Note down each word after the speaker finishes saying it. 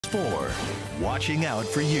4, watching out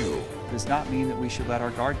for you. Does not mean that we should let our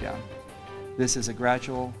guard down. This is a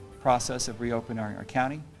gradual process of reopening our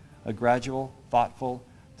county. A gradual, thoughtful,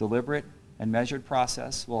 deliberate, and measured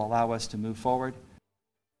process will allow us to move forward.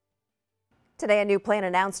 Today, a new plan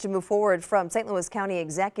announced to move forward from St. Louis County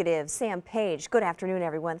Executive Sam Page. Good afternoon,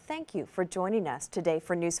 everyone. Thank you for joining us today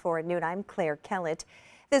for News 4 at noon. I'm Claire Kellett.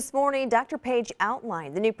 This morning, Dr. Page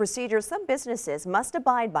outlined the new procedures some businesses must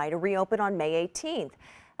abide by to reopen on May 18th.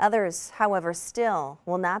 Others, however, still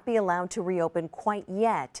will not be allowed to reopen quite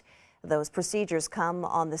yet. Those procedures come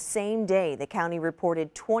on the same day the county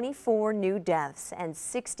reported 24 new deaths and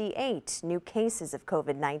 68 new cases of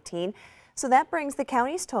COVID-19. So that brings the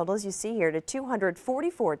county's total, as you see here, to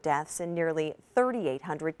 244 deaths and nearly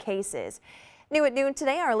 3,800 cases. New at noon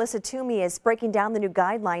today, our Alyssa Toomey is breaking down the new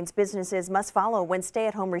guidelines businesses must follow when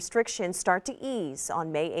stay-at-home restrictions start to ease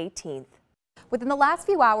on May 18th. Within the last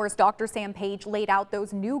few hours, Dr. Sam Page laid out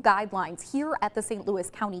those new guidelines here at the St. Louis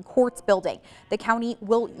County Courts building. The county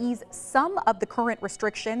will ease some of the current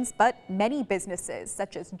restrictions, but many businesses,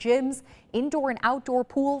 such as gyms, indoor and outdoor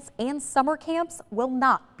pools, and summer camps, will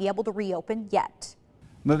not be able to reopen yet.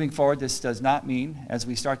 Moving forward, this does not mean, as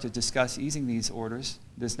we start to discuss easing these orders,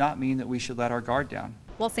 does not mean that we should let our guard down.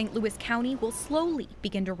 While St. Louis County will slowly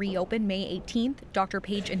begin to reopen May 18th, Dr.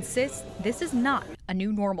 Page insists this is not a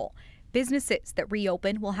new normal. Businesses that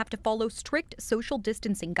reopen will have to follow strict social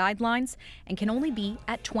distancing guidelines and can only be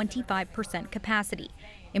at 25% capacity.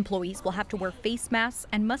 Employees will have to wear face masks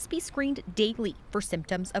and must be screened daily for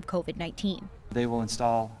symptoms of COVID-19. They will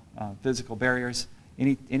install physical barriers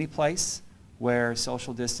any place where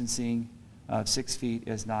social distancing of 6 feet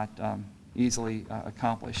is not easily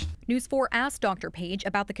accomplished. News 4 asked Dr. Page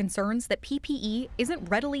about the concerns that PPE isn't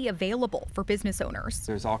readily available for business owners.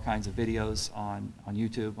 There's all kinds of videos on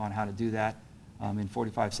YouTube on how to do that in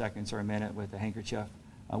 45 seconds or a minute with a handkerchief.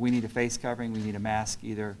 We need a face covering, we need a mask,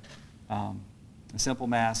 either a simple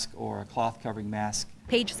mask or a cloth covering mask.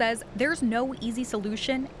 Page says there's no easy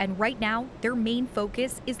solution, and right now their main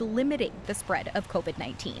focus is limiting the spread of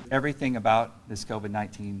COVID-19. Everything about this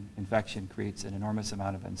COVID-19 infection creates an enormous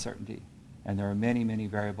amount of uncertainty. And there are many, many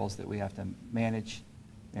variables that we have to manage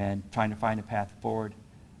and trying to find a path forward.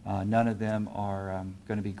 None of them are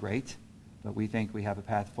going to be great, but we think we have a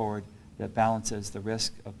path forward that balances the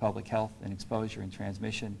risk of public health and exposure and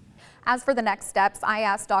transmission. As for the next steps, I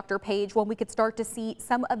asked Dr. Page when we could start to see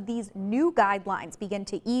some of these new guidelines begin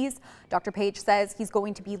to ease. Dr. Page says he's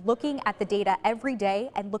going to be looking at the data every day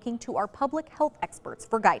and looking to our public health experts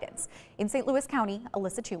for guidance. In St. Louis County,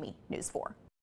 Alyssa Toomey, News 4.